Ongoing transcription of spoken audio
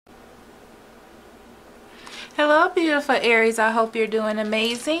Hello, beautiful Aries. I hope you're doing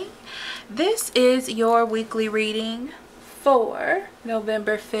amazing. This is your weekly reading for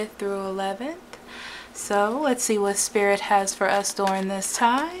November 5th through 11th. So let's see what Spirit has for us during this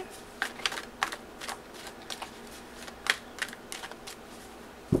time.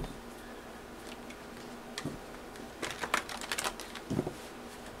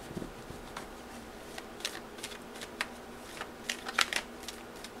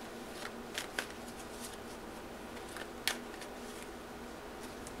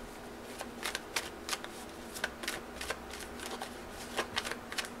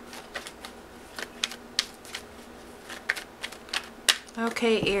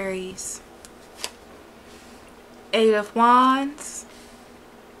 Okay, Aries. 8 of Wands,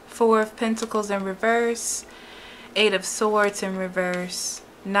 4 of Pentacles in reverse, 8 of Swords in reverse,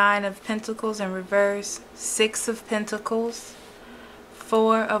 9 of Pentacles in reverse, 6 of Pentacles,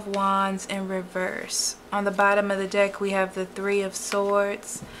 4 of Wands in reverse. On the bottom of the deck we have the 3 of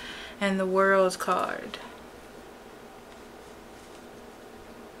Swords and the World card.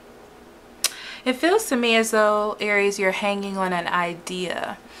 It feels to me as though, Aries, you're hanging on an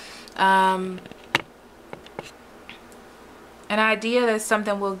idea. An idea that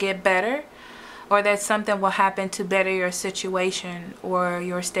something will get better, or that something will happen to better your situation or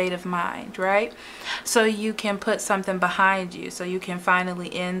your state of mind, right? So you can put something behind you, so you can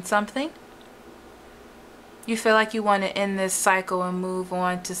finally end something. You feel like you want to end this cycle and move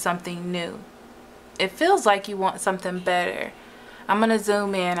on to something new. It feels like you want something better. I'm going to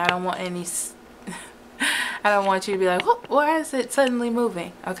zoom in. I don't want any... I don't want you to be like, oh, why is it suddenly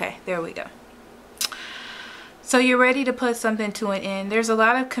moving? Okay, there we go. So you're ready to put something to an end. There's a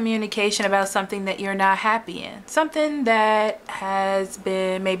lot of communication about something that you're not happy in. Something that has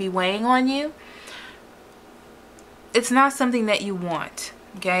been maybe weighing on you. It's not something that you want.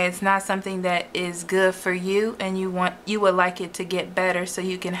 Okay, it's not something that is good for you, and you would like it to get better so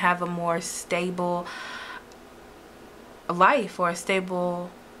you can have a more stable life or a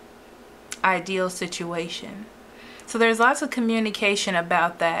stable ideal situation. So there's lots of communication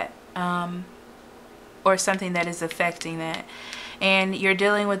about that, or something that is affecting that, and you're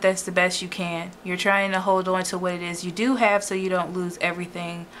dealing with this the best you can. You're trying to hold on to what it is you do have so you don't lose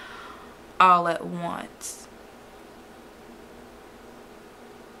everything all at once.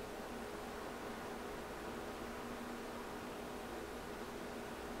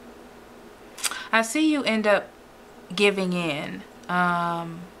 I see you end up giving in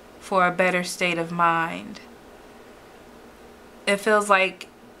for a better state of mind. It feels like,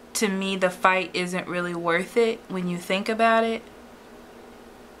 to me, the fight isn't really worth it when you think about it.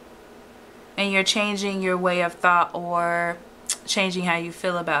 And you're changing your way of thought, or changing how you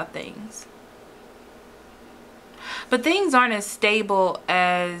feel about things. But things aren't as stable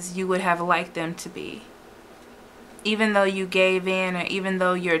as you would have liked them to be. Even though you gave in, or even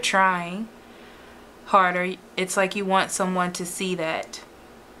though you're trying harder, it's like you want someone to see that.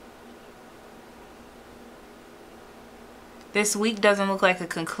 This week doesn't look like a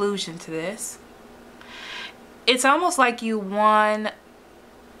conclusion to this. It's almost like you won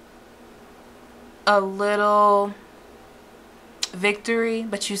a little victory,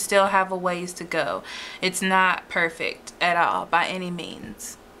 but you still have a ways to go. It's not perfect at all by any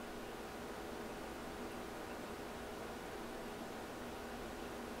means.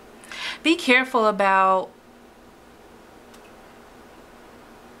 Be careful about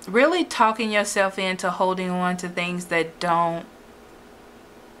really talking yourself into holding on to things that don't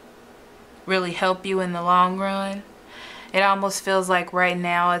really help you in the long run. It almost feels like right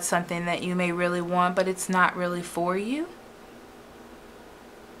now it's something that you may really want, but it's not really for you.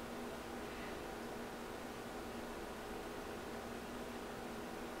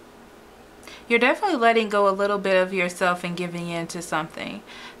 You're definitely letting go a little bit of yourself and giving in to something.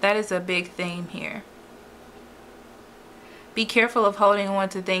 That is a big theme here. Be careful of holding on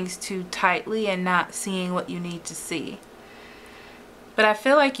to things too tightly and not seeing what you need to see. But I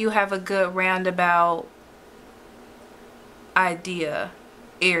feel like you have a good roundabout idea,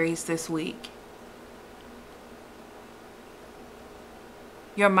 Aries, this week.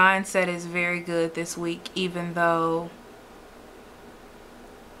 Your mindset is very good this week, even though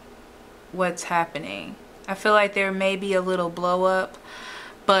what's happening. I feel like there may be a little blow up,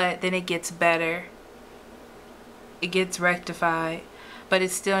 but then it gets better. It gets rectified, but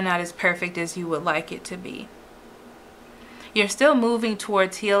it's still not as perfect as you would like it to be. You're still moving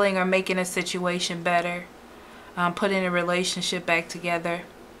towards healing or making a situation better, putting a relationship back together.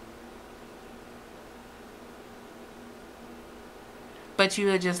 But you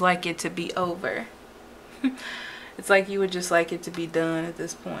would just like it to be over. It's like you would just like it to be done at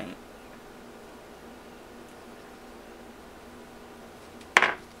this point.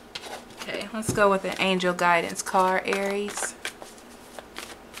 Let's go with an angel guidance card, Aries.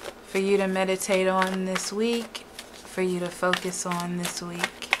 For you to meditate on this week, for you to focus on this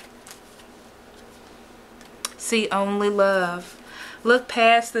week. See only love. Look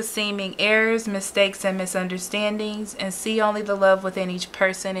past the seeming errors, mistakes, and misunderstandings, and see only the love within each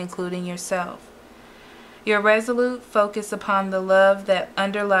person, including yourself. Your resolute focus upon the love that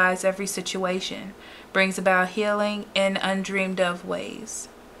underlies every situation brings about healing in undreamed of ways.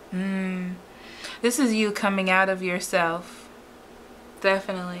 This is you coming out of yourself.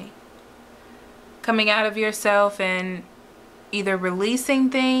 Definitely. Coming out of yourself and either releasing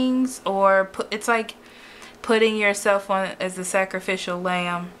things, or it's like putting yourself on as a sacrificial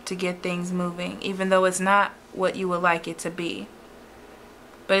lamb to get things moving, even though it's not what you would like it to be.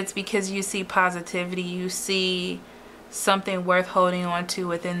 But it's because you see positivity, you see something worth holding on to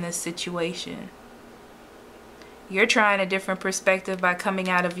within this situation. You're trying a different perspective by coming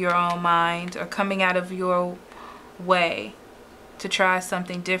out of your own mind, or coming out of your way to try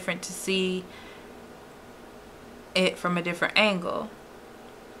something different, to see it from a different angle.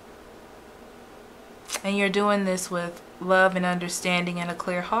 And you're doing this with love and understanding and a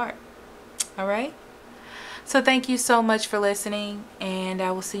clear heart. All right? So thank you so much for listening, and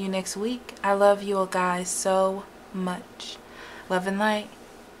I will see you next week. I love you all guys so much. Love and light.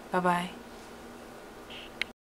 Bye-bye.